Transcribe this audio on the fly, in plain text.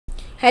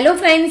Hello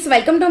friends,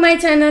 welcome to my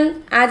channel.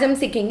 आज हम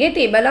सीखेंगे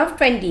टेबल ऑफ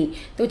 20।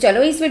 तो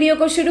चलो इस वीडियो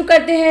को शुरू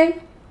करते हैं।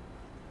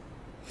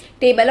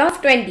 Table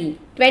of 20।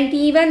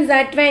 21 ज़ा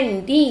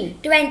 20,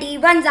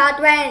 21 are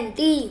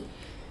 20,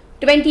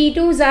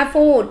 22 ज़ा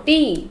 40,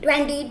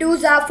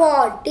 22 are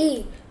 40,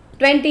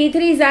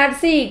 23 ज़ा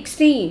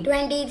 60,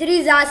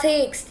 23 are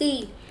 60,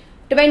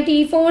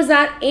 24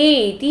 ज़ा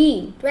 80,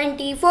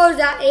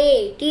 24 are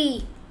 80,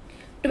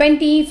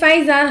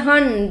 25 ज़ा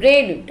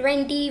 100,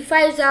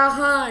 25 are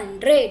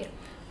 100,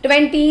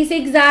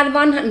 26 ज़ा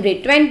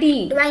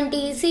 120,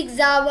 26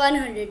 are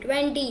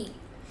 120,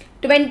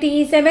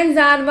 27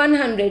 ज़ा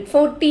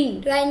 140,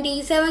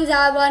 27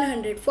 are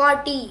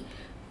 140,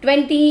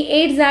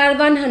 28 ज़ा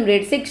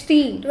 160,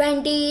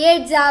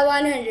 28 are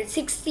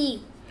 160,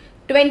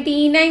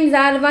 29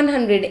 ज़ा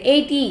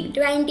 180,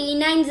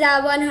 29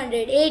 are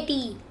 180,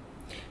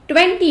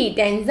 20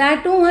 10 ज़ा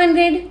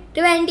 200।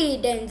 20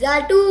 10s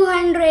are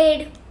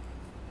 200.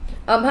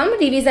 अब हम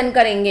रिवीजन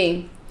करेंगे।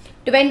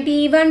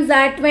 21 ज़ा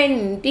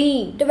 20,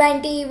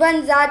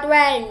 21 are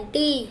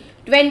 20,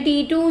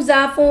 22 ज़ा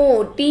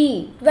 40,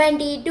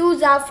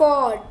 22 are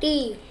 40,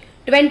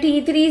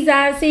 23 ज़ा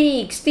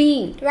 60,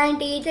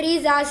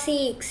 23 are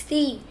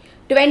 60,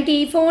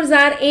 24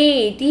 ज़ा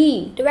 80,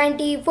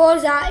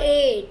 24 are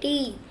 80,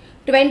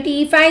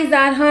 25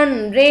 ज़ा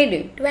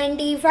 100,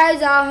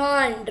 25 are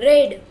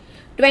 100,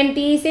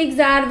 26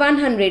 ज़ा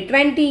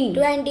 120,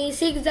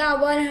 26 are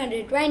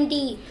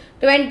 120,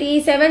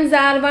 27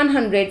 ज़ा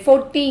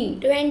 140,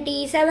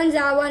 27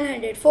 are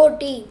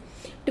 140,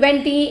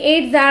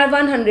 28 ज़ा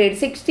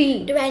 160,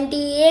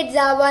 28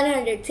 are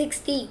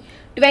 160,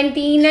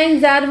 29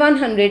 ज़ा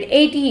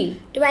 180,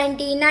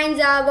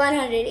 29 are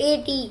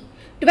 180,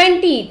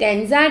 20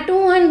 10 ज़ा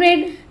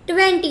 200।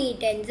 20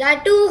 10s are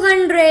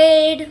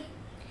 200.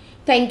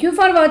 Thank you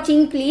for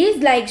watching.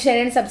 Please like,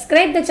 share and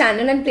subscribe the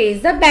channel and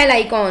press the bell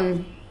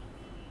icon.